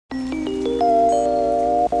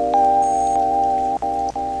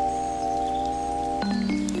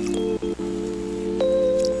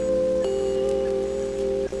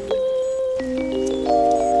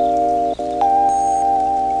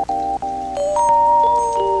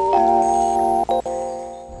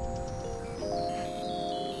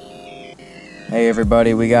Hey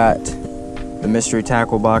everybody, we got the mystery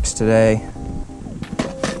tackle box today.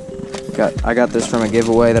 I got this from a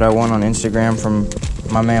giveaway that I won on Instagram from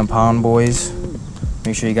my man Pond Boys.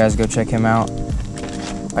 Make sure you guys go check him out.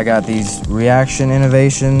 I got these Reaction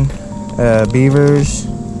Innovation beavers.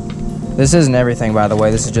 This isn't everything, by the way.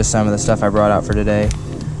 This is just some of the stuff I brought out for today.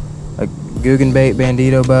 A Guggenbait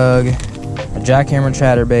Bandito bug, a jackhammer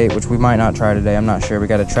chatterbait, which we might not try today, I'm not sure. We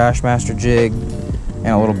got a Trashmaster jig and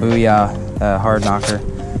a little Booyah hard knocker.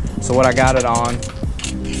 So what I got it on,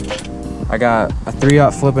 I got a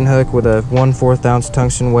 3/0 flipping hook with a 1/4 ounce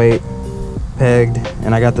tungsten weight pegged,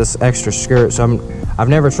 and I got this extra skirt. So I've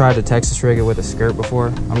never tried to Texas rig it with a skirt before.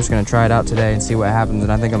 I'm just gonna try it out today and see what happens,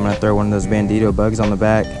 and I think I'm gonna throw one of those Bandito bugs on the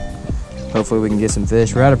back. Hopefully we can get some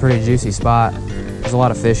fish. We're at a pretty juicy spot. There's a lot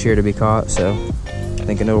of fish here to be caught, so I'm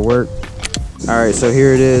thinking it'll work. All right, so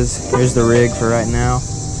here it is. Here's the rig for right now.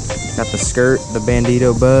 Got the skirt, the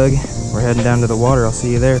Bandito bug. We're heading down to the water. I'll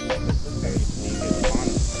see you there.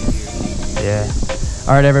 Yeah.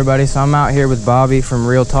 All right, everybody. So I'm out here with Bobby from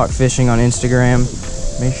Real Talk Fishing on Instagram.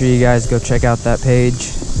 Make sure you guys go check out that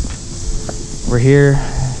page. We're here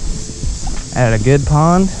at a good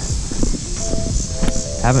pond.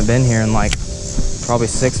 Haven't been here in like probably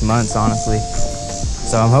 6 months, honestly.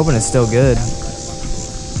 So I'm hoping it's still good.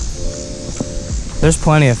 There's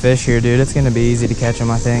plenty of fish here, dude. It's gonna be easy to catch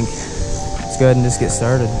them, I think. Let's go ahead and just get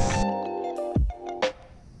started.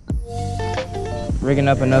 Rigging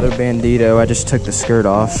up another Bandito. I just took the skirt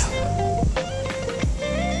off.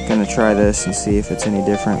 Gonna try this and see if it's any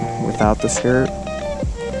different without the skirt.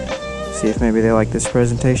 See if maybe they like this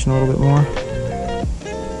presentation a little bit more.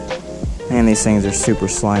 Man, these things are super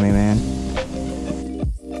slimy, man.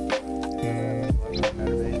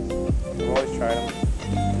 I've always tried them.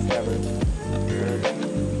 It's never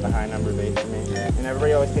the high number bait for me. And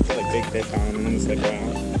everybody always catches like big fish on them, and then it's like,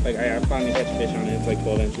 wow. Like I finally catch fish on it, it's like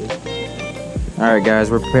 12 inches. Alright guys,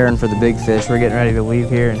 we're preparing for the big fish. We're getting ready to leave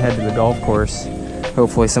here and head to the golf course.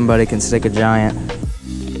 Hopefully somebody can stick a giant.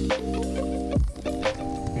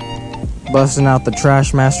 Busting out the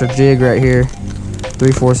Trashmaster jig right here.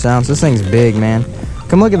 3/4 ounce. This thing's big, man.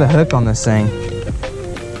 Come look at the hook on this thing.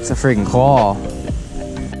 It's a freaking claw.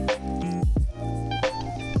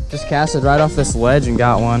 Just casted right off this ledge and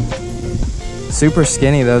got one. Super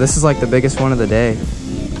skinny though. This is like the biggest one of the day.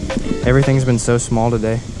 Everything's been so small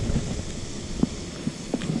today.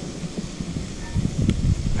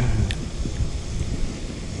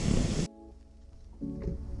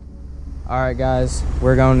 All right, guys,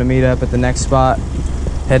 we're going to meet up at the next spot.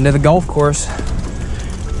 Heading to the golf course.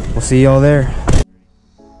 We'll see y'all there.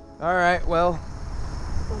 All right, well,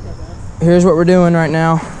 here's what we're doing right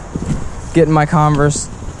now. Getting my Converse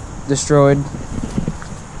destroyed.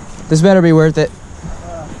 This better be worth it.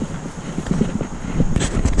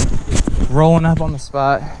 Rolling up on the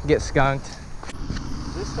spot, get skunked.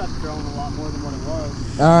 This stuff's growing a lot more than what it was.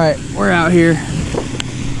 All right, we're out here.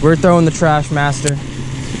 We're throwing the Trashmaster.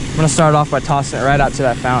 I'm gonna start off by tossing it right out to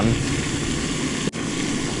that fountain.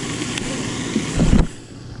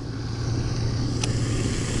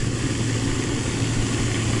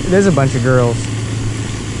 There's a bunch of girls.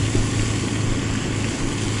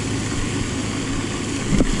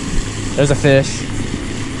 There's a fish.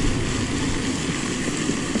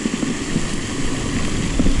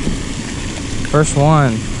 First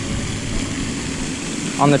one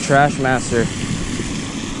on the Trashmaster.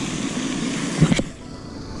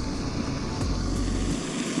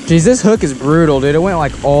 Geez, this hook is brutal, dude. It went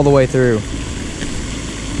like all the way through.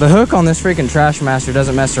 The hook on this freaking Trashmaster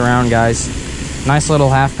doesn't mess around, guys. Nice little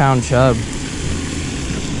half-pound chub.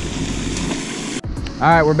 All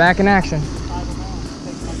right, we're back in action.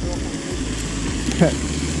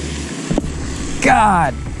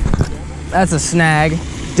 God, that's a snag.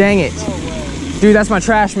 Dang it. Dude, that's my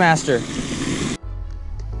Trashmaster.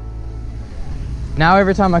 Now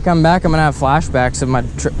every time I come back, I'm gonna have flashbacks of my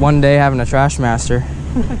one day having a Trashmaster.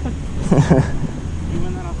 You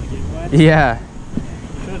win that off the giveaway? Yeah. You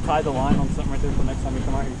should have tied the line on something right there for next time you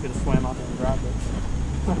come out. You could have swam out there and grabbed it.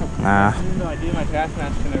 Nah. I have no idea my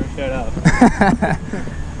Trashmaster never showed up.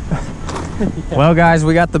 Well, guys,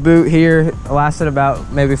 we got the boot here. It lasted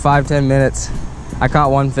about maybe 5-10 minutes. I caught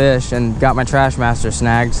one fish and got my Trashmaster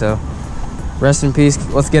snagged, so rest in peace.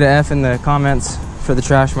 Let's get an F in the comments for the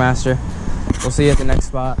Trashmaster. We'll see you at the next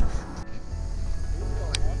spot.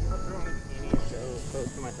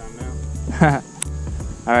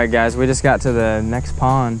 All right, guys, we just got to the next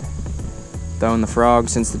pond. Throwing the frog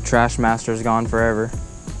since the Trashmaster's gone forever.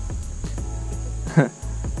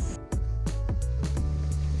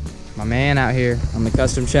 My man out here on the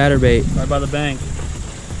custom chatterbait. Right by the bank.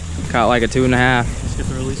 Caught like a 2.5. Let's get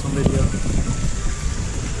the release on video.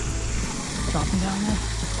 chopping down there?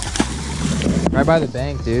 Right by the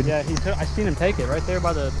bank, dude. Yeah, I seen him take it right there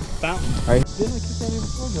by the fountain. Right. Didn't I keep that in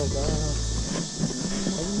before?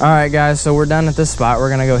 All right, guys. So we're done at this spot. We're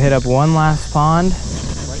gonna go hit up one last pond,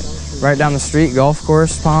 right down the street, golf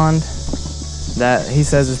course pond. That he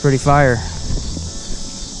says is pretty fire.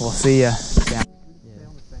 We'll see ya. Yeah.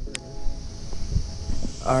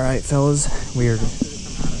 All right, fellas.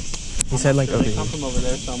 He said like over They here. come from over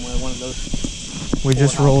there somewhere. One of those. We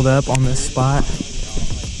just rolled up on this spot.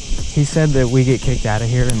 He said that we get kicked out of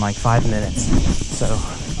here in like 5 minutes. So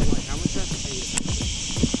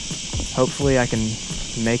hopefully I can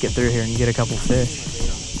make it through here and get a couple fish.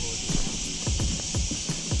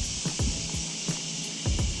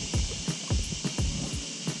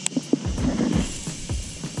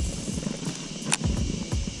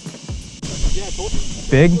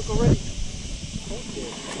 Big?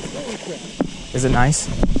 Is it nice?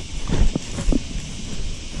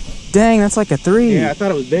 Dang, that's like a 3. Yeah, I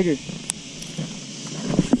thought it was bigger.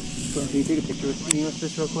 Can you take a picture with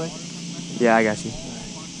this real quick? Yeah, I got you.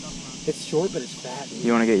 It's short, but it's fat. Dude.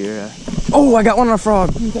 You want to get your... Oh, I got one on a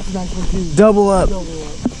frog. Dude, that's a nice one too. Double up. Double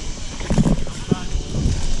up.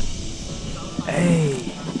 Hey.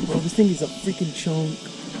 Bro, this thing is a freaking chunk.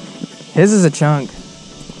 His is a chunk.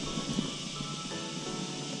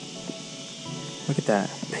 Look at that.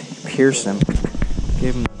 Pierce him.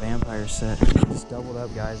 Gave him the vampire set. Just doubled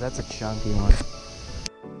up, guys. That's a chunky one.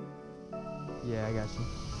 Yeah, I got you.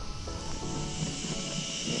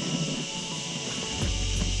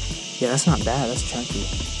 Yeah, that's not bad. That's chunky.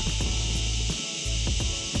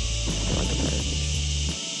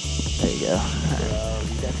 There you go.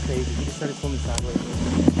 Dude, that's crazy. He just started swimming sideways.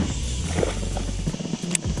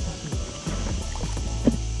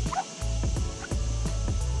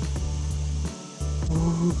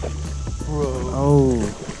 Bro. Oh.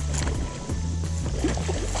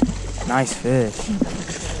 Nice fish.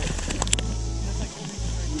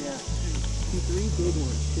 Yeah. 3 big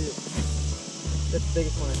ones too. That's the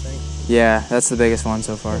biggest one, I think. Yeah, that's the biggest one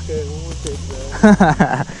so far. Okay, one more fish,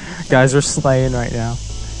 bro. Guys, we're slaying right now.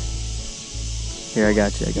 Here, I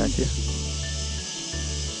got you. I got you.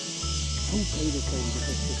 Who paid this lady to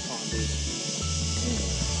fish this pond, dude?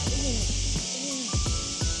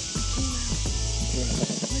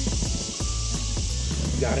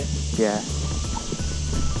 Got it? Yeah.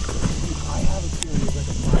 I have a feeling there's like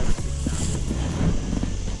a 5 or 6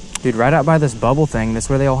 down Dude, right out by this bubble thing, that's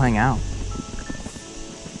where they all hang out.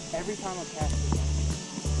 there. Every time I cast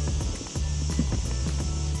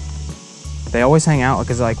it, They always hang out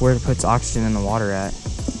because like where it puts oxygen in the water at.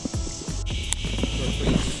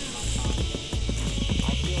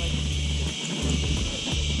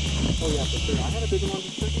 oh yeah, for sure. I had a big one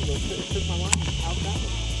just cooking, but it took my line out that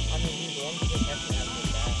one. I mean, these ones that actually have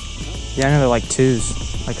been bad. Yeah, I know they're like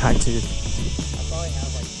 2s, like high 2s. I probably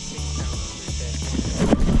have like 6 pounds of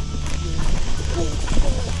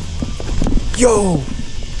fish. Yo!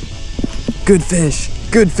 Good fish,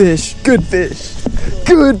 good fish, good fish,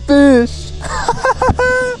 good fish!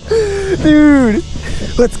 Dude,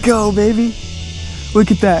 let's go, baby.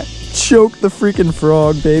 Look at that. Choke the freaking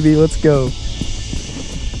frog, baby. Let's go.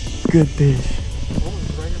 Good fish.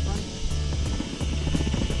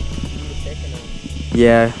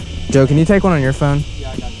 Yeah. Joe, can you take one on your phone?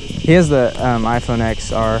 Yeah, I got this. He has the iPhone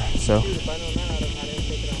XR, so. Dude, if I know that, I didn't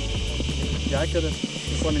take it on my phone. Yeah, I could have.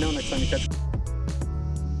 Just let me know next time you catch it.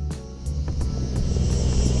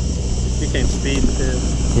 He came speeding too.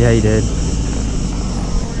 Yeah, he did.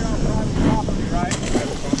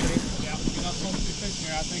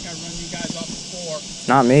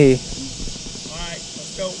 Not me. Alright,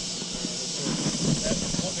 let's go. That's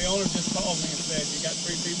what the owner just called me and said. You got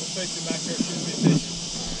 3 people fishing back there, shouldn't be fishing.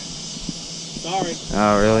 Sorry.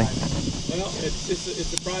 Oh, really? Well,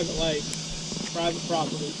 it's a private lake, private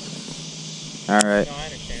property. All right. No,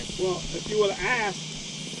 I understand. Well, if you would have asked,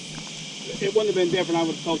 it wouldn't have been different. I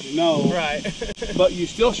would have told you no. Right. But you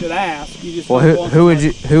still should ask. You just Well, who would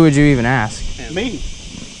you even ask? Me.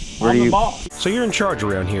 Where I'm do the you? boss. So you're in charge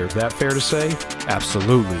around here, is that fair to say?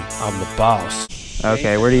 Absolutely, I'm the boss.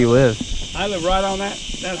 Okay, where do you live? I live right on that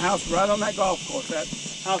house, right on that golf course. That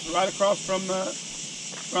house right across from the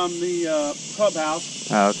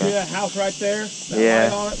clubhouse. Oh, See okay. that house right there? That Yeah.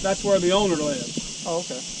 light on it? That's where the owner lives. Oh,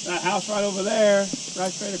 okay. That house right over there,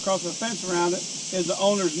 right straight across the fence around it, is the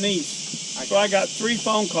owner's niece. So I got 3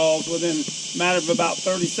 phone calls within a matter of about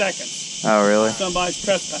 30 seconds. Oh, really? Somebody's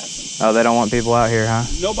trespassing. Oh, they don't want people out here, huh?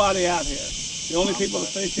 Nobody out here. The only people that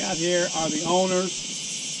fish out here are the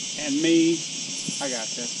owners and me. I got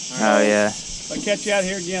you. Oh, yeah. If I catch you out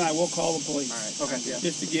here again, I will call the police. All right. Okay. Yeah.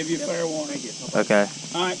 Just to give you a fair warning. Okay.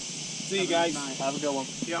 All right. See you guys. Have a good one.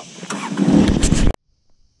 Yep.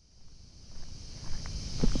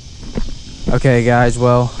 Okay guys,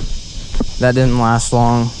 well, that didn't last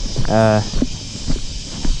long.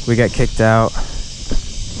 We got kicked out.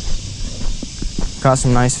 Caught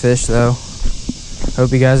some nice fish though.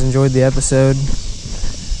 Hope you guys enjoyed the episode.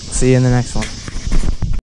 See you in the next one.